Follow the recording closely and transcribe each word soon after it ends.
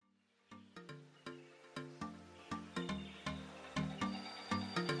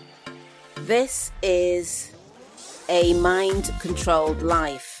This is A Mind-Controlled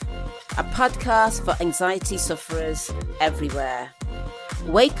Life, a podcast for anxiety sufferers everywhere.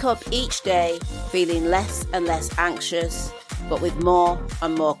 Wake up each day feeling less and less anxious, but with more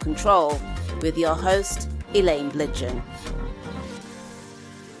and more control, with your host, Elaine Blidgeon.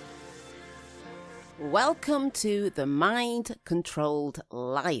 Welcome to the Mind-Controlled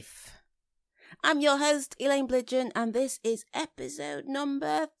Life. I'm your host, Elaine Blidgeon, and this is episode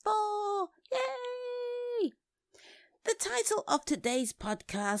number 4. Yay! The title of today's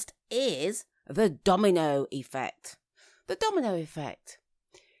podcast is The Domino Effect. The Domino Effect.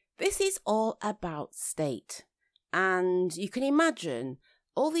 This is all about state. And you can imagine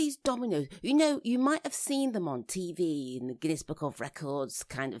all these dominoes. You know, you might have seen them on TV in the Guinness Book of Records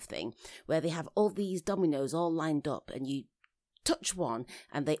kind of thing, where they have all these dominoes all lined up and you touch one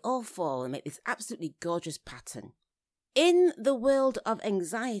and they all fall and make this absolutely gorgeous pattern. In the world of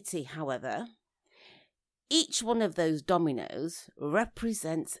anxiety, however, each one of those dominoes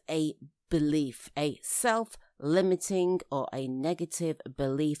represents a belief, a self-limiting or a negative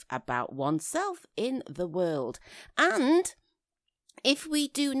belief about oneself in the world. And if we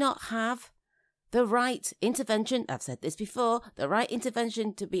do not have the right intervention, I've said this before, the right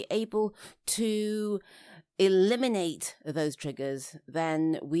intervention to be able to eliminate those triggers,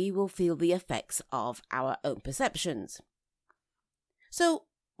 then we will feel the effects of our own perceptions. So,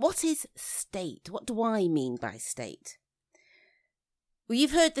 what is state? What do I mean by state? Well,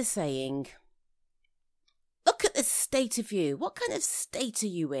 you've heard the saying, look at the state of you. What kind of state are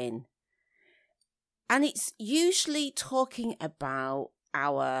you in? And it's usually talking about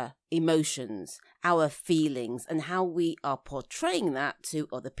our emotions, our feelings, and how we are portraying that to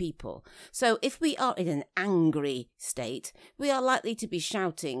other people. So if we are in an angry state, we are likely to be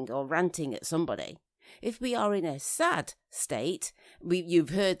shouting or ranting at somebody. If we are in a sad state,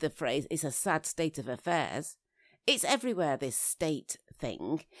 you've heard the phrase, it's a sad state of affairs. It's everywhere, this state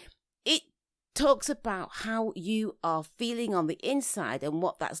thing. It talks about how you are feeling on the inside and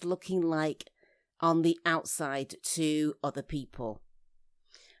what that's looking like on the outside to other people.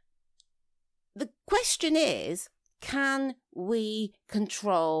 The question is, can we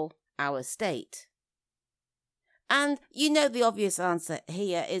control our state? And you know the obvious answer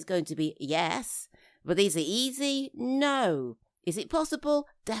here is going to be yes. But is it easy? No. Is it possible?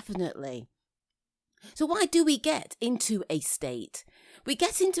 Definitely. So why do we get into a state? We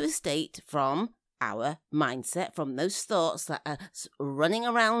get into a state from our mindset, from those thoughts that are running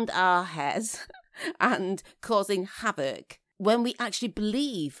around our heads and causing havoc when we actually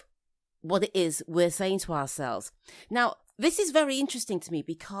believe what it is we're saying to ourselves. Now, this is very interesting to me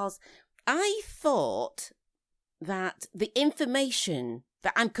because I thought that the information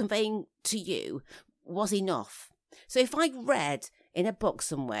that I'm conveying to you was enough. So if I read in a book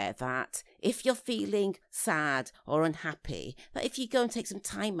somewhere that if you're feeling sad or unhappy, that if you go and take some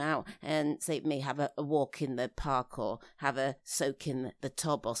time out and say maybe have a walk in the park or have a soak in the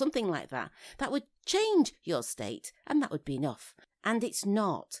tub or something like that, that would change your state and that would be enough. And it's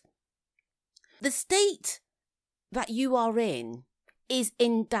not. The state that you are in is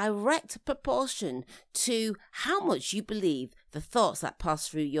in direct proportion to how much you believe the thoughts that pass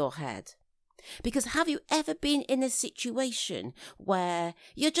through your head. Because have you ever been in a situation where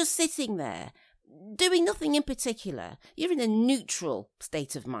you're just sitting there doing nothing in particular? You're in a neutral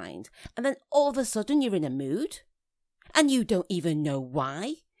state of mind, and then all of a sudden you're in a mood and you don't even know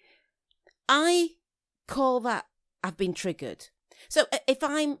why? I call that I've been triggered. So if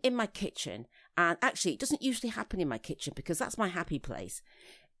I'm in my kitchen, and actually it doesn't usually happen in my kitchen because that's my happy place.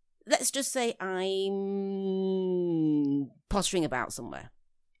 Let's just say I'm pottering about somewhere.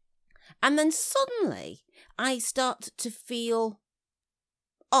 And then suddenly I start to feel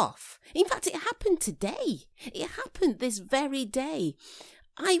off. In fact, it happened today. It happened this very day.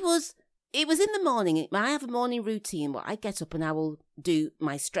 It was in the morning. I have a morning routine where I get up and I will do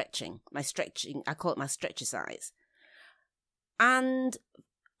my stretching, I call it my stretchercise. And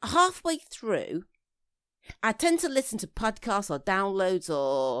halfway through, I tend to listen to podcasts or downloads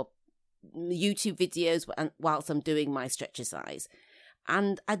or YouTube videos whilst I'm doing my stretchercise.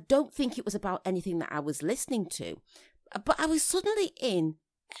 And I don't think it was about anything that I was listening to. But I was suddenly in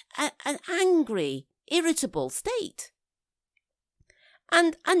an angry, irritable state.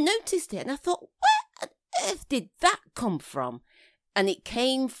 And I noticed it and I thought, where on earth did that come from? And it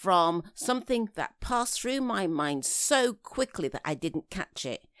came from something that passed through my mind so quickly that I didn't catch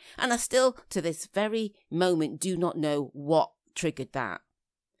it. And I still, to this very moment, do not know what triggered that.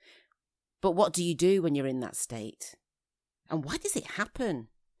 But what do you do when you're in that state? And why does it happen?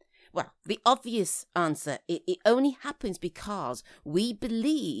 Well, the obvious answer, it only happens because we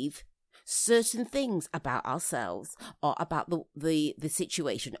believe certain things about ourselves or about the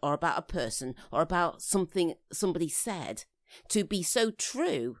situation or about a person or about something somebody said to be so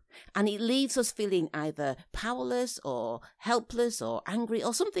true, and it leaves us feeling either powerless or helpless or angry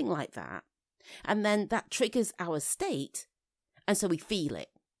or something like that. And then that triggers our state, and so we feel it.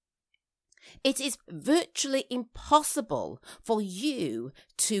 It is virtually impossible for you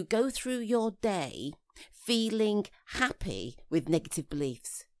to go through your day feeling happy with negative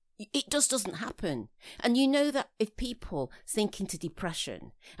beliefs. It just doesn't happen. And you know that if people sink into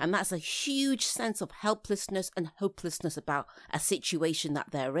depression, and that's a huge sense of helplessness and hopelessness about a situation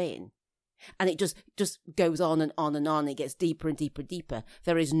that they're in, and it just goes on and on and on, it gets deeper and deeper and deeper,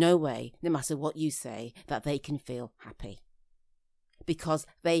 there is no way, no matter what you say, that they can feel happy. Because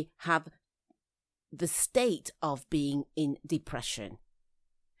they have the state of being in depression.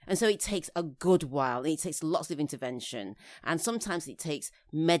 And so it takes a good while, and it takes lots of intervention, and sometimes it takes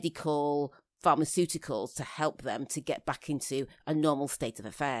medical pharmaceuticals to help them to get back into a normal state of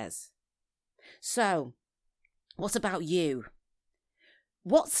affairs. So, what about you?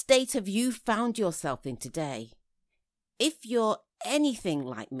 What state have you found yourself in today? If you're anything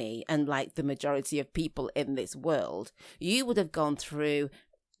like me and like the majority of people in this world, you would have gone through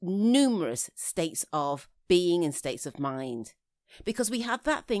numerous states of being and states of mind, because we have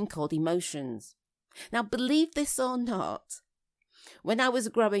that thing called emotions. Now, believe this or not, when I was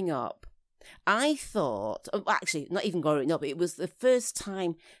growing up, I thought, actually not even growing up, it was the first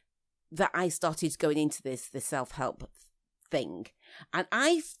time that I started going into this self-help thing, and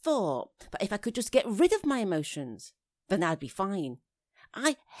I thought that if I could just get rid of my emotions, then I'd be fine.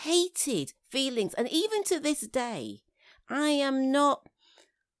 I hated feelings, and even to this day, I am not,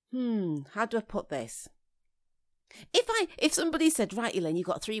 how do I put this? If somebody said, right, Elaine, you've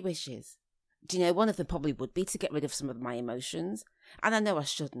got 3 wishes, do you know, one of them probably would be to get rid of some of my emotions, and I know I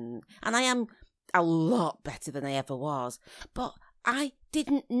shouldn't, and I am a lot better than I ever was, but I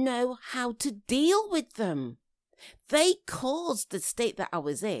didn't know how to deal with them. They caused the state that I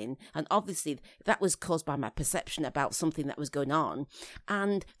was in, and obviously that was caused by my perception about something that was going on.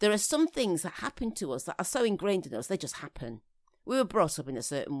 And there are some things that happen to us that are so ingrained in us, they just happen. We were brought up in a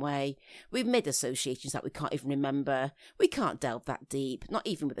certain way. We've made associations that we can't even remember. We can't delve that deep, not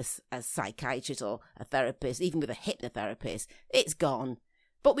even with a psychiatrist or a therapist, even with a hypnotherapist. It's gone.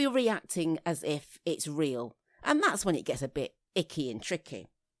 But we're reacting as if it's real. And that's when it gets a bit icky and tricky.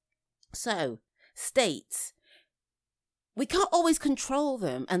 So, states, we can't always control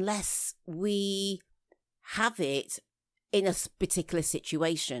them unless we have it in a particular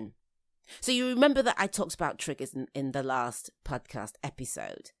situation. So you remember that I talked about triggers in the last podcast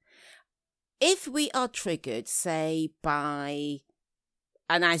episode. If we are triggered, say, by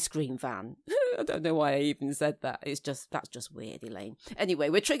an ice cream van, I don't know why I even said that. That's just weird, Elaine. Anyway,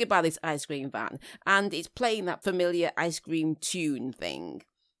 we're triggered by this ice cream van, and it's playing that familiar ice cream tune thing.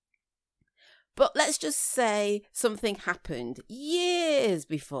 But let's just say something happened years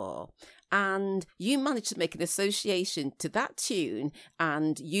before, and you managed to make an association to that tune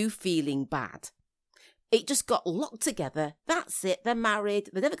and you feeling bad. It just got locked together. That's it. They're married.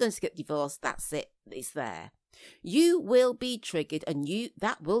 They're never going to get divorced. That's it. It's there. You will be triggered, and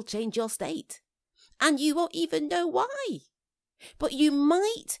that will change your state. And you won't even know why. But you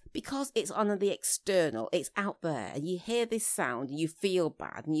might, because it's on the external, it's out there, and you hear this sound and you feel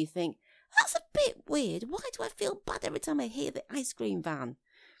bad and you think, that's a bit weird. Why do I feel bad every time I hear the ice cream van?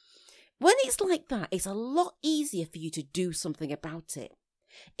 When it's like that, it's a lot easier for you to do something about it.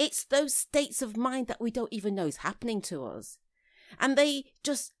 It's those states of mind that we don't even know is happening to us. And they're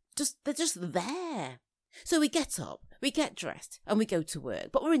just there. So we get up, we get dressed, and we go to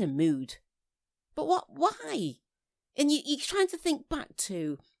work, but we're in a mood. But why? And you're trying to think back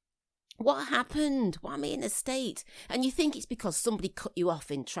to, what happened? Why am I in a state? And you think it's because somebody cut you off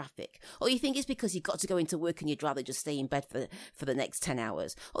in traffic. Or you think it's because you got to go into work and you'd rather just stay in bed for the next 10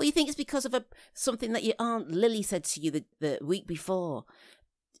 hours. Or you think it's because of something that your Aunt Lily said to you the week before.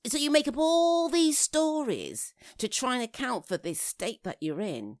 So you make up all these stories to try and account for this state that you're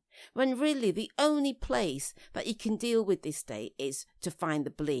in, when really the only place that you can deal with this state is to find the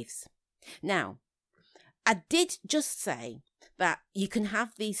beliefs. Now, I did just say that you can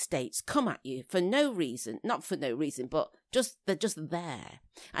have these states come at you for no reason, not for no reason, but they're just there.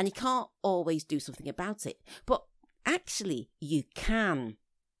 And you can't always do something about it. But actually, you can.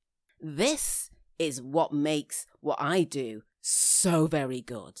 This is what makes what I do so very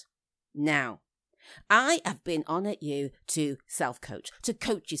good. Now, I have been on at you to self-coach, to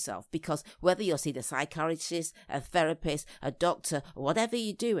coach yourself, because whether you're seeing a psychiatrist, a therapist, a doctor, whatever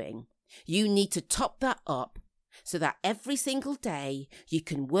you're doing, you need to top that up so that every single day you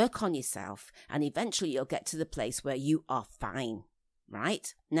can work on yourself and eventually you'll get to the place where you are fine,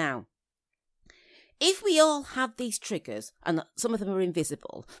 right? Now, if we all have these triggers, and some of them are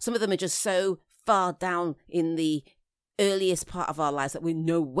invisible, some of them are just so far down in the earliest part of our lives that we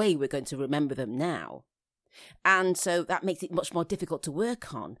no way we're going to remember them now. And so that makes it much more difficult to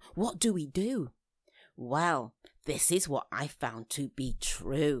work on. What do we do? Well, this is what I found to be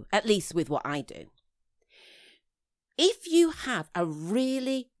true, at least with what I do. If you have a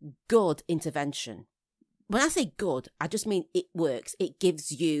really good intervention, when I say good, I just mean it works. It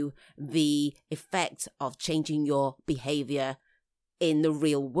gives you the effect of changing your behaviour in the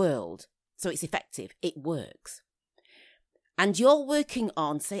real world. So it's effective. It works. And you're working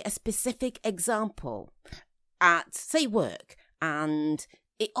on, say, a specific example at, say, work, and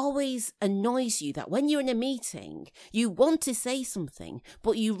it always annoys you that when you're in a meeting, you want to say something,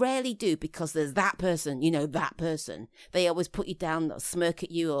 but you rarely do because there's that person, that person. They always put you down, or smirk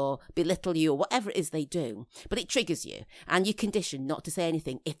at you or belittle you or whatever it is they do. But it triggers you and you're conditioned not to say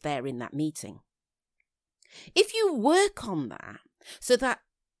anything if they're in that meeting. If you work on that so that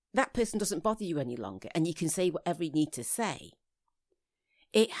that person doesn't bother you any longer and you can say whatever you need to say,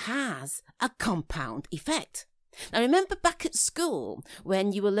 it has a compound effect. Now, remember back at school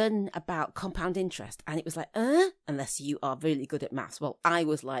when you were learning about compound interest and it was like, unless you are really good at maths. Well, I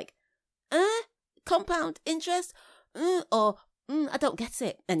was like, compound interest? I don't get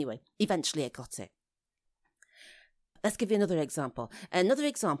it. Anyway, eventually I got it. Let's give you another example. Another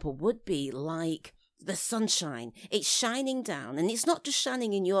example would be like the sunshine. It's shining down, and it's not just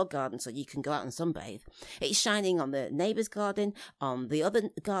shining in your garden so you can go out and sunbathe. It's shining on the neighbour's garden, on the other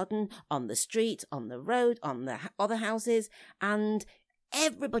garden, on the street, on the road, on the other houses, and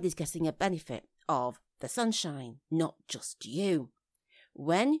everybody's getting a benefit of the sunshine, not just you.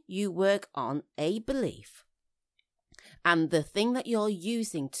 When you work on a belief, and the thing that you're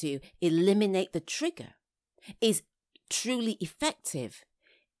using to eliminate the trigger is truly effective,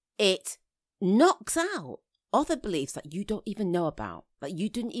 it knocks out other beliefs that you don't even know about, that you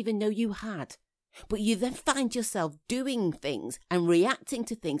didn't even know you had. But you then find yourself doing things and reacting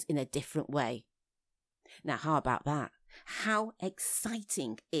to things in a different way. Now, how about that? How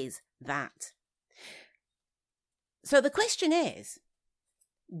exciting is that? So the question is,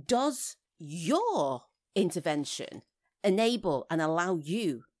 does your intervention enable and allow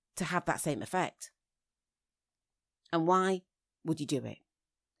you to have that same effect? And why would you do it?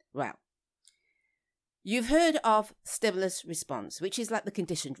 Well, you've heard of stimulus response, which is like the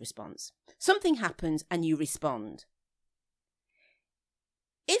conditioned response. Something happens and you respond.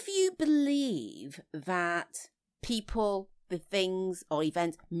 If you believe that people, the things or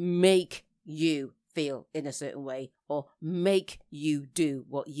events make you feel in a certain way or make you do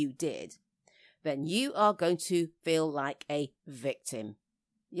what you did, then you are going to feel like a victim.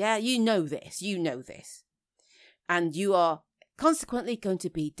 Yeah, you know this. And you are consequently going to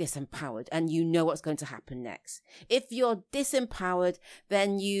be disempowered, and you know what's going to happen next. If you're disempowered,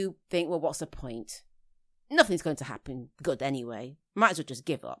 then you think, well, what's the point? Nothing's going to happen good anyway. Might as well just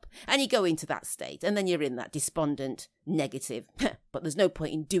give up. And you go into that state, and then you're in that despondent, negative, but there's no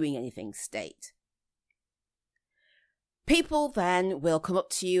point in doing anything state. People then will come up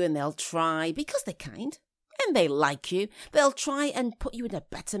to you and they'll try, because they're kind and they like you, they'll try and put you in a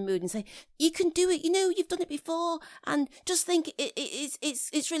better mood and say, you can do it, you've done it before, and just think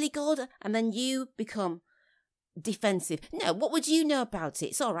it's really good. And then you become defensive. No, what would you know about it?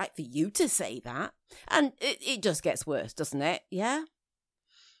 It's all right for you to say that. And it just gets worse, doesn't it? Yeah?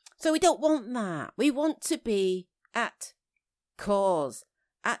 So we don't want that. We want to be at cause,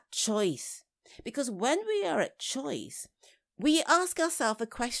 at choice. Because when we are at choice, we ask ourselves a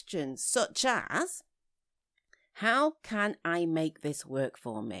question such as, how can I make this work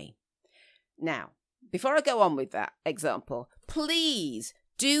for me? Now, before I go on with that example, please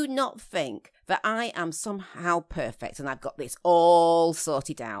do not think that I am somehow perfect and I've got this all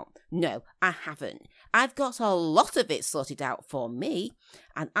sorted out. No, I haven't. I've got a lot of it sorted out for me,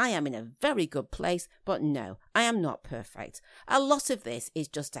 and I am in a very good place, but no, I am not perfect. A lot of this is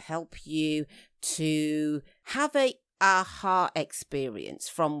just to help you to have a aha experience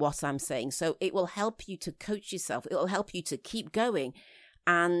from what I'm saying. So it will help you to coach yourself. It will help you to keep going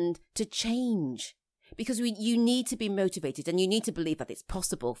and to change. Because you need to be motivated and you need to believe that it's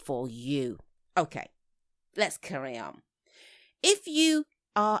possible for you. Okay, let's carry on. If you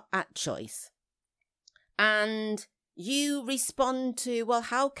are at choice and you respond to, well,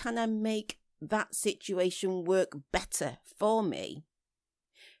 how can I make that situation work better for me?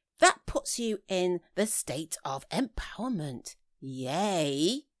 That puts you in the state of empowerment.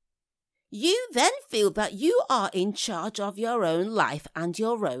 Yay! you then feel that you are in charge of your own life and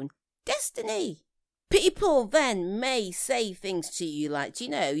your own destiny. People then may say things to you like,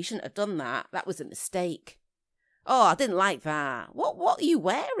 you shouldn't have done that. That was a mistake. Oh, I didn't like that. What are you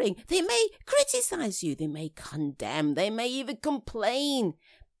wearing? They may criticize you. They may condemn. They may even complain.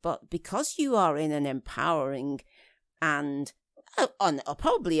 But because you are in an empowering and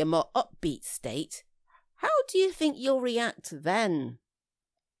probably a more upbeat state, how do you think you'll react then?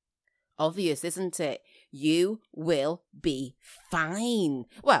 Obvious, isn't it? You will be fine.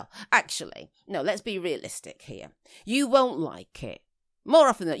 Well, actually, no, let's be realistic here. You won't like it. More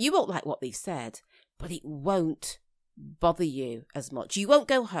often than not, you won't like what they've said, but it won't bother you as much. You won't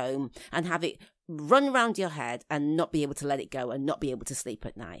go home and have it run around your head and not be able to let it go and not be able to sleep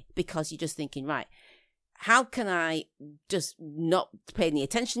at night because you're just thinking, right, how can I just not pay any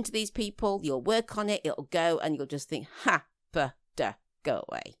attention to these people? You'll work on it, it'll go, and you'll just think, go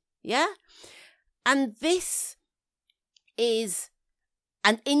away. Yeah? And this is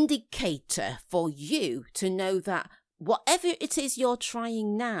an indicator for you to know that whatever it is you're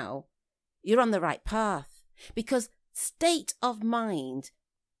trying now, you're on the right path. Because state of mind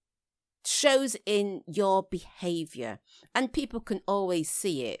shows in your behavior, and people can always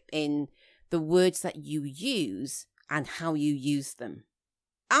see it in the words that you use and how you use them.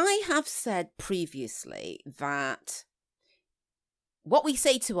 I have said previously that what we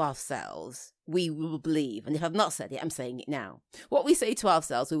say to ourselves, we will believe. And if I've not said it, I'm saying it now. What we say to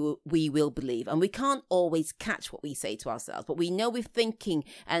ourselves, we will believe. And we can't always catch what we say to ourselves. But we know we're thinking,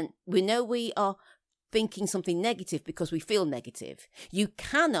 and we know we are thinking something negative because we feel negative. You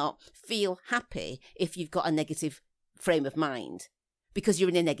cannot feel happy if you've got a negative frame of mind because you're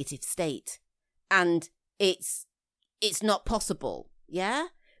in a negative state. And it's not possible, yeah?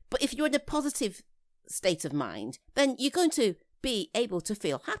 But if you're in a positive state of mind, then you're going to be able to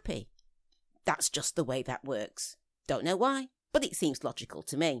feel happy. That's just the way that works. Don't know why, but it seems logical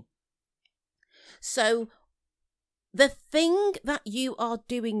to me. So the thing that you are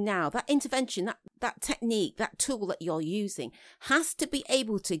doing now, that intervention, that technique, that tool that you're using has to be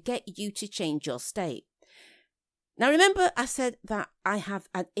able to get you to change your state. Now, remember I said that I have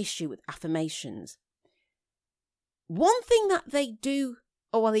an issue with affirmations. One thing that they do,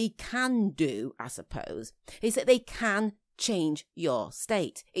 or well, they can do, I suppose, is that they can change your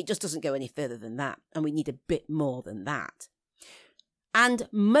state. It just doesn't go any further than that, and we need a bit more than that. And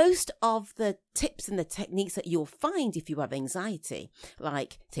most of the tips and the techniques that you'll find if you have anxiety,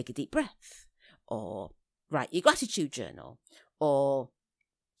 like take a deep breath, or write your gratitude journal, or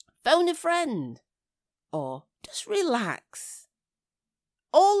phone a friend, or just relax.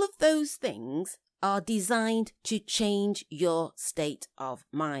 All of those things are designed to change your state of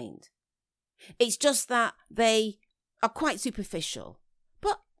mind. It's just that they are quite superficial.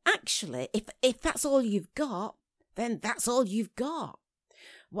 But actually, if that's all you've got, then that's all you've got.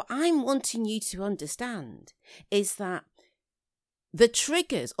 What I'm wanting you to understand is that the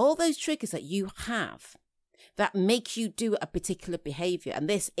triggers, all those triggers that you have that make you do a particular behaviour, and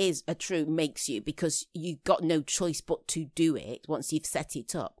this is a true makes you because you've got no choice but to do it once you've set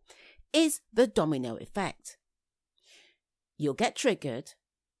it up, is the domino effect. You'll get triggered,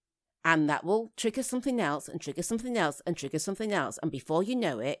 and that will trigger something else and trigger something else and trigger something else. And before you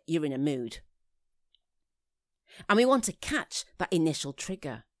know it, you're in a mood. And we want to catch that initial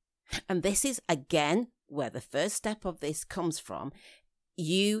trigger. And this is, again, where the first step of this comes from.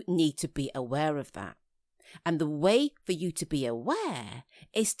 You need to be aware of that. And the way for you to be aware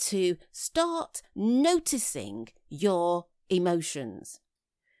is to start noticing your emotions.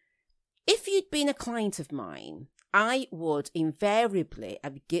 If you'd been a client of mine, I would invariably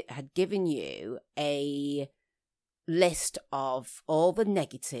have had given you a list of all the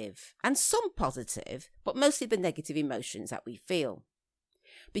negative and some positive, but mostly the negative emotions that we feel.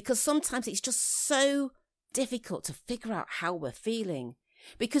 Because sometimes it's just so difficult to figure out how we're feeling.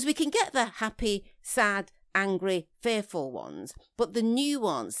 Because we can get the happy, sad, angry, fearful ones, but the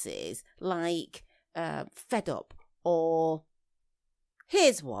nuances like fed up, or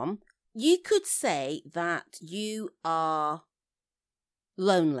here's one. You could say that you are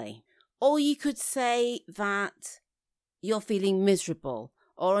lonely, or you could say that you're feeling miserable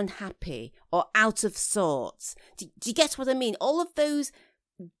or unhappy or out of sorts. Do you get what I mean? All of those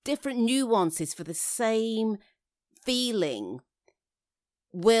different nuances for the same feeling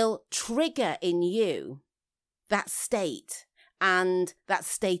will trigger in you that state and that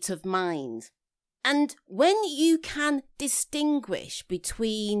state of mind. And when you can distinguish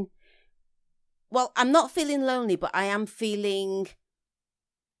between, well, I'm not feeling lonely, but I am feeling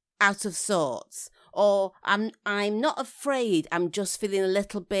out of sorts, or I'm not afraid, I'm just feeling a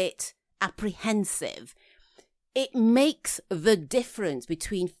little bit apprehensive. It makes the difference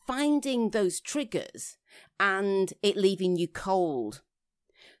between finding those triggers and it leaving you cold.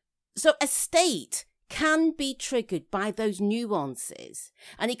 So a state can be triggered by those nuances,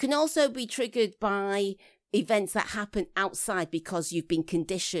 and it can also be triggered by events that happen outside because you've been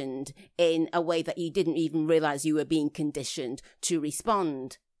conditioned in a way that you didn't even realize you were being conditioned to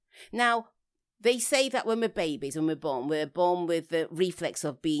respond. Now, they say that when we're babies, when we're born with the reflex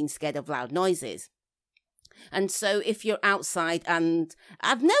of being scared of loud noises. And so if you're outside, and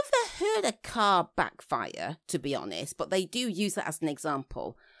I've never heard a car backfire, to be honest, but they do use that as an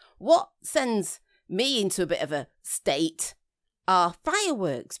example. What sends me into a bit of a state are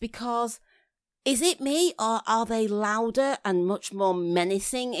fireworks, because is it me, or are they louder and much more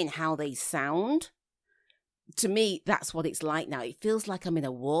menacing in how they sound? To me, that's what it's like now. It feels like I'm in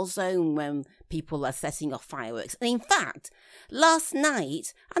a war zone when people are setting off fireworks. And in fact, last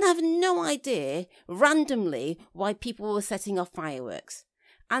night, and I have no idea randomly why people were setting off fireworks.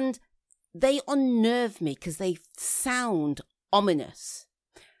 And they unnerve me because they sound ominous.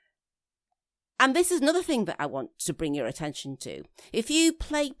 And this is another thing that I want to bring your attention to. If you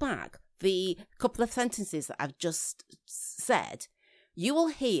play back the couple of sentences that I've just said, you will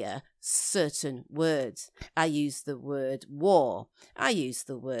hear certain words. I use the word war. I use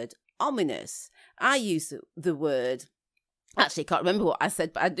the word ominous. I use the word... Actually, I can't remember what I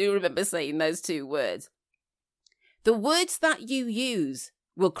said, but I do remember saying those two words. The words that you use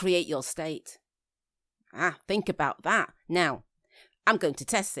will create your state. Think about that. Now, I'm going to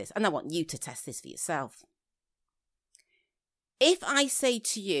test this, and I want you to test this for yourself. If I say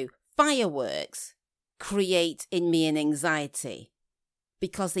to you, fireworks create in me an anxiety,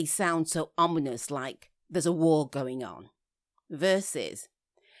 because they sound so ominous, like there's a war going on, versus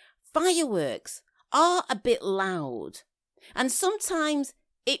fireworks are a bit loud, and sometimes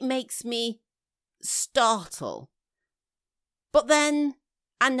it makes me startle, but then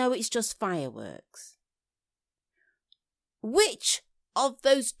I know it's just fireworks. Which of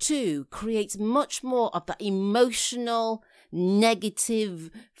those two creates much more of that emotional,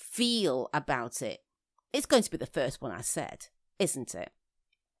 negative feel about it? It's going to be the first one I said, isn't it?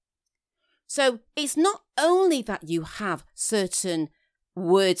 So it's not only that you have certain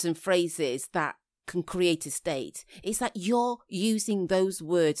words and phrases that can create a state, it's that you're using those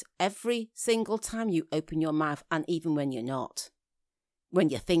words every single time you open your mouth, and even when you're not. When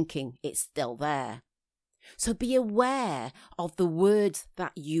you're thinking, it's still there. So be aware of the words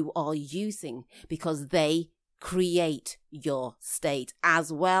that you are using, because they create your state,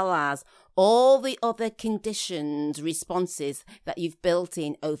 as well as all the other conditioned responses that you've built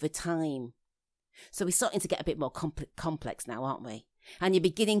in over time. So we're starting to get a bit more complex now, aren't we? And you're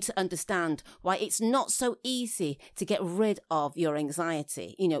beginning to understand why it's not so easy to get rid of your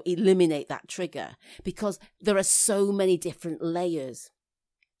anxiety, eliminate that trigger, because there are so many different layers.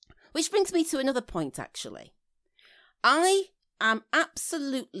 Which brings me to another point, actually. I am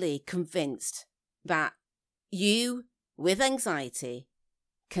absolutely convinced that you, with anxiety,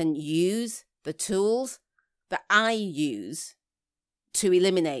 can use the tools that I use to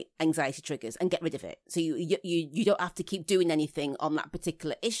eliminate anxiety triggers and get rid of it. So you don't have to keep doing anything on that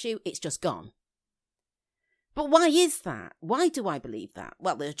particular issue. It's just gone. But why is that? Why do I believe that?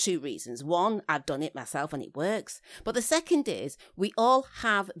 Well, there are two reasons. One, I've done it myself and it works. But the second is we all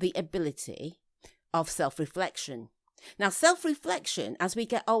have the ability of self-reflection. Now, self-reflection, as we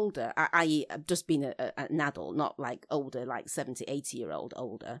get older, i.e. I've just been an adult, not like older, like 70, 80-year-old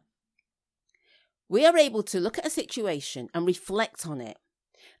older, we are able to look at a situation and reflect on it.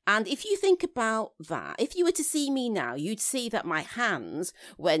 And if you think about that, if you were to see me now, you'd see that my hands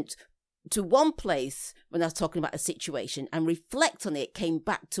went to one place when I was talking about a situation, and reflect on it came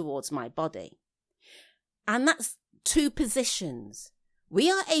back towards my body. And that's two positions. We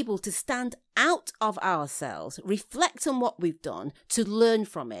are able to stand out of ourselves, reflect on what we've done, to learn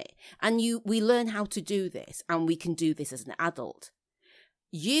from it. And we learn how to do this, and we can do this as an adult.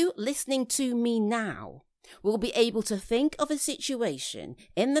 You listening to me now will be able to think of a situation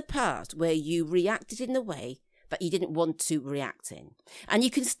in the past where you reacted in a way that you didn't want to react in. And you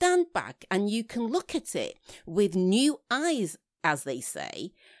can stand back and you can look at it with new eyes, as they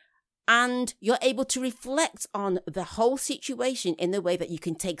say, and you're able to reflect on the whole situation in the way that you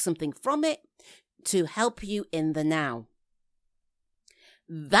can take something from it to help you in the now.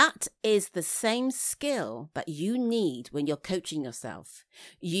 That is the same skill that you need when you're coaching yourself.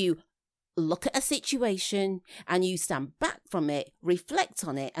 You look at a situation and you stand back from it, reflect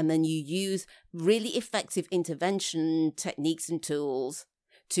on it, and then you use really effective intervention techniques and tools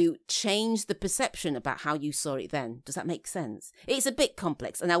to change the perception about how you saw it then. Does that make sense? It's a bit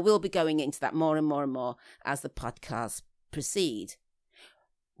complex, and I will be going into that more and more and more as the podcast proceed.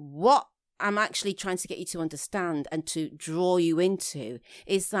 What I'm actually trying to get you to understand and to draw you into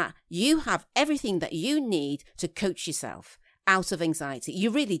is that you have everything that you need to coach yourself out of anxiety. You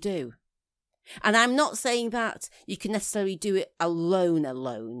really do. And I'm not saying that you can necessarily do it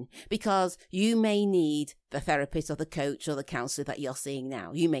alone, because you may need the therapist or the coach or the counsellor that you're seeing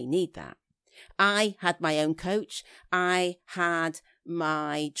now. You may need that. I had my own coach. I had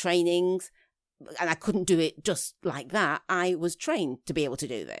my trainings, and I couldn't do it just like that. I was trained to be able to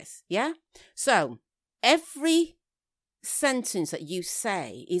do this. Yeah? So every sentence that you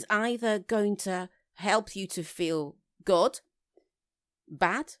say is either going to help you to feel good,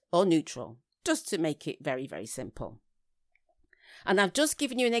 bad, or neutral. Just to make it very, very simple. And I've just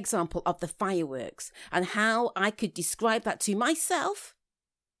given you an example of the fireworks and how I could describe that to myself,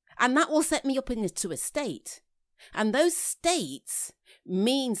 and that will set me up into a state. And those states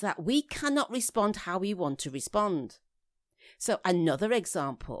means that we cannot respond how we want to respond. So another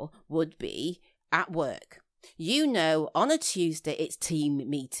example would be at work. You know, on a Tuesday, it's team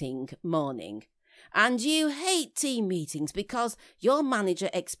meeting morning. And you hate team meetings because your manager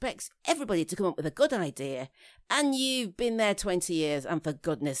expects everybody to come up with a good idea, and you've been there 20 years, and for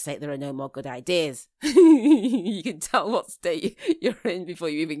goodness sake, there are no more good ideas. You can tell what state you're in before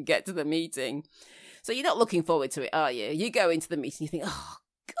you even get to the meeting. So you're not looking forward to it, are you? You go into the meeting, you think, oh,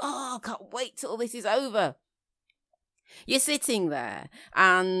 I can't wait till this is over. You're sitting there,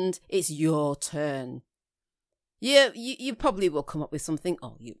 and it's your turn. You probably will come up with something,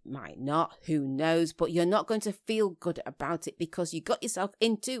 or you might not, who knows, but you're not going to feel good about it because you got yourself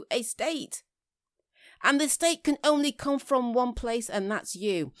into a state. And the state can only come from one place, and that's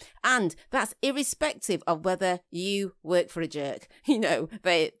you. And that's irrespective of whether you work for a jerk. You know,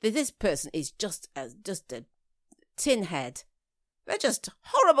 this person is just a tin head. They're just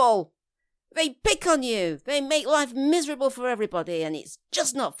horrible. They pick on you. They make life miserable for everybody, and it's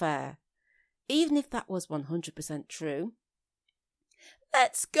just not fair. Even if that was 100% true,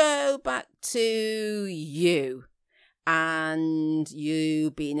 let's go back to you and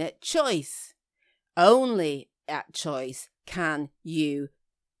you being at choice. Only at choice can you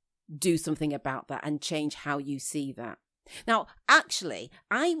do something about that and change how you see that. Now, actually,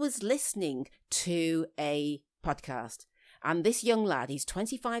 I was listening to a podcast, and this young lad, he's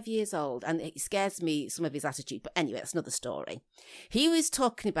 25 years old, and it scares me, some of his attitude. But anyway, that's another story. He was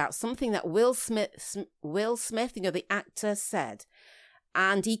talking about something that Will Smith, you know, the actor, said.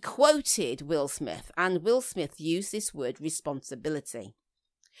 And he quoted Will Smith. And Will Smith used this word, responsibility.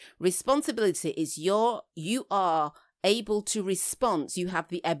 Responsibility is you are able to respond. You have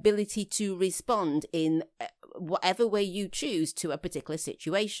the ability to respond in whatever way you choose to a particular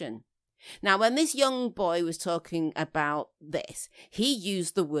situation. Now, when this young boy was talking about this, he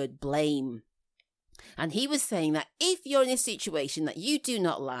used the word blame. And he was saying that if you're in a situation that you do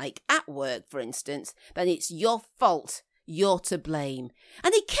not like, at work, for instance, then it's your fault. You're to blame.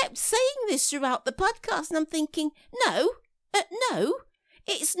 And he kept saying this throughout the podcast. And I'm thinking, no,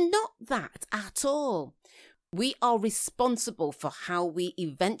 it's not that at all. We are responsible for how we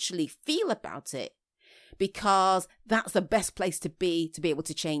eventually feel about it, because that's the best place to be able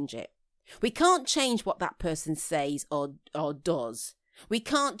to change it. We can't change what that person says or does. We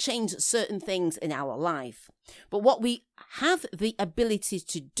can't change certain things in our life. But what we have the ability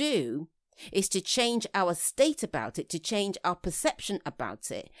to do is to change our state about it, to change our perception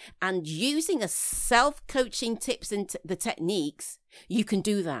about it. And using a self-coaching tips and the techniques, you can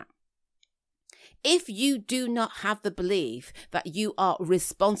do that. If you do not have the belief that you are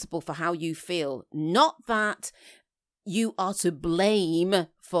responsible for how you feel, not that you are to blame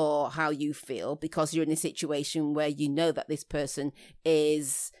for how you feel because you're in a situation where you know that this person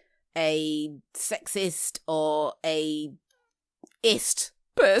is a sexist or a ist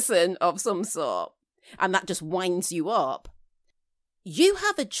person of some sort, and that just winds you up. You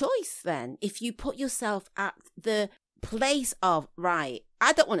have a choice then if you put yourself at the place of, right,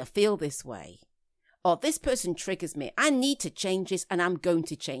 I don't want to feel this way. Or this person triggers me. I need to change this and I'm going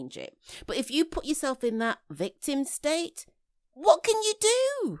to change it. But if you put yourself in that victim state, what can you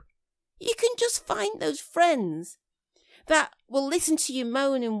do? You can just find those friends that will listen to you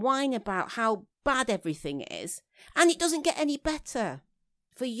moan and whine about how bad everything is, and it doesn't get any better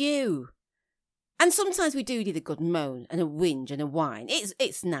for you. And sometimes we do need a good moan and a whinge and a whine.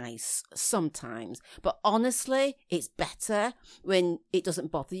 It's nice sometimes, but honestly, it's better when it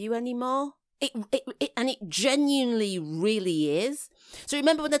doesn't bother you anymore. It genuinely really is. So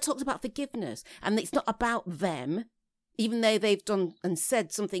remember when I talked about forgiveness, and it's not about them. even though they've done and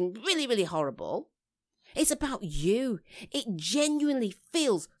said something really, really horrible. It's about you. It genuinely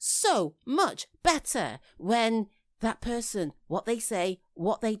feels so much better when that person, what they say,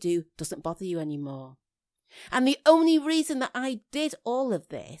 what they do, doesn't bother you anymore. And the only reason that I did all of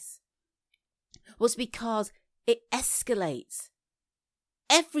this was because it escalates.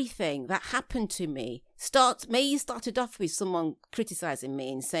 Everything that happened to me started off with someone criticizing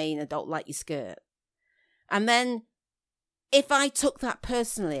me and saying, I don't like your skirt. And then if I took that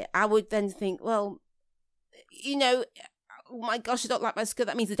personally, I would then think, well, you know, oh my gosh, I don't like my skirt.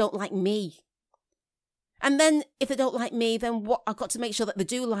 That means they don't like me. And then if they don't like me, then what? I've got to make sure that they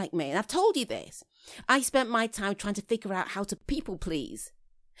do like me. And I've told you this. I spent my time trying to figure out how to people please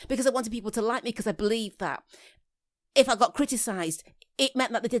because I wanted people to like me because I believed that if I got criticised, it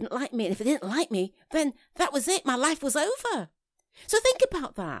meant that they didn't like me. And if they didn't like me, then that was it. My life was over. So think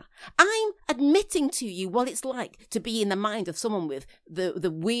about that. I'm admitting to you what it's like to be in the mind of someone with the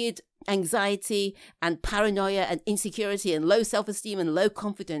weird anxiety and paranoia and insecurity and low self-esteem and low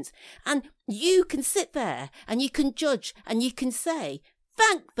confidence. And you can sit there and you can judge and you can say,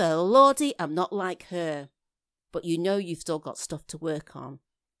 thank the Lordy, I'm not like her. But you know you've still got stuff to work on.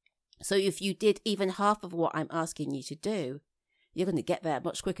 So if you did even half of what I'm asking you to do, you're going to get there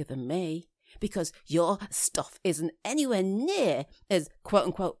much quicker than me. Because your stuff isn't anywhere near as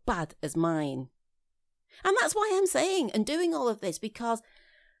quote-unquote bad as mine. And that's why I'm saying and doing all of this, because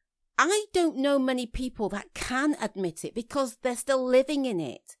I don't know many people that can admit it because they're still living in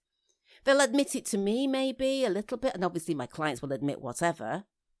it. They'll admit it to me maybe a little bit, and obviously my clients will admit whatever.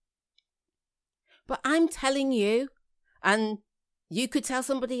 But I'm telling you, and you could tell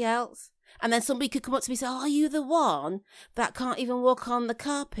somebody else, and then somebody could come up to me and say, are you the one that can't even walk on the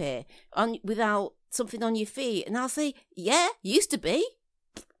carpet without something on your feet? And I'll say, yeah, used to be.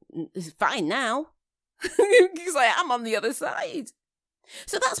 It's fine now. Because I am on the other side.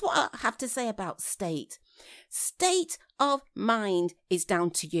 So that's what I have to say about state. State of mind is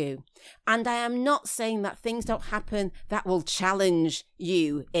down to you. And I am not saying that things don't happen that will challenge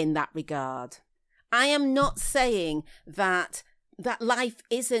you in that regard. I am not saying that life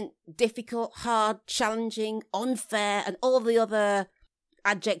isn't difficult, hard, challenging, unfair, and all the other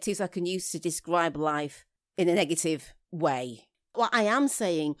adjectives I can use to describe life in a negative way. What I am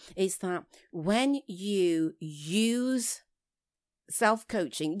saying is that when you use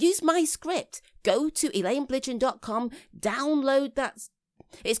self-coaching, use my script, go to elainebligin.com, download that.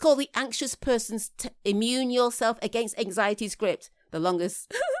 It's called the Anxious Person's Immune Yourself Against Anxiety script, the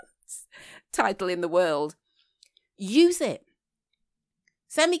longest title in the world. Use it.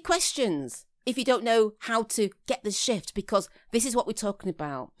 Send me questions if you don't know how to get the shift, because this is what we're talking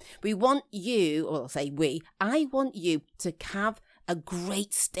about. We want you, or I'll say I want you to have a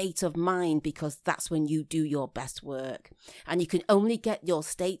great state of mind, because that's when you do your best work. And you can only get the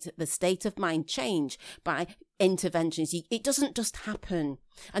state of mind change by interventions. It doesn't just happen.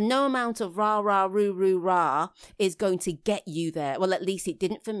 And no amount of rah, rah, roo, roo, rah is going to get you there. Well, at least it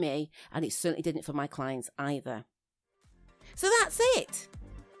didn't for me, and it certainly didn't for my clients either. So that's it.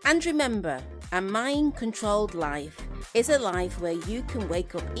 And remember, a mind-controlled life is a life where you can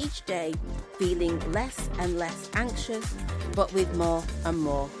wake up each day feeling less and less anxious, but with more and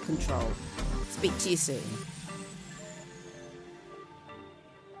more control. Speak to you soon.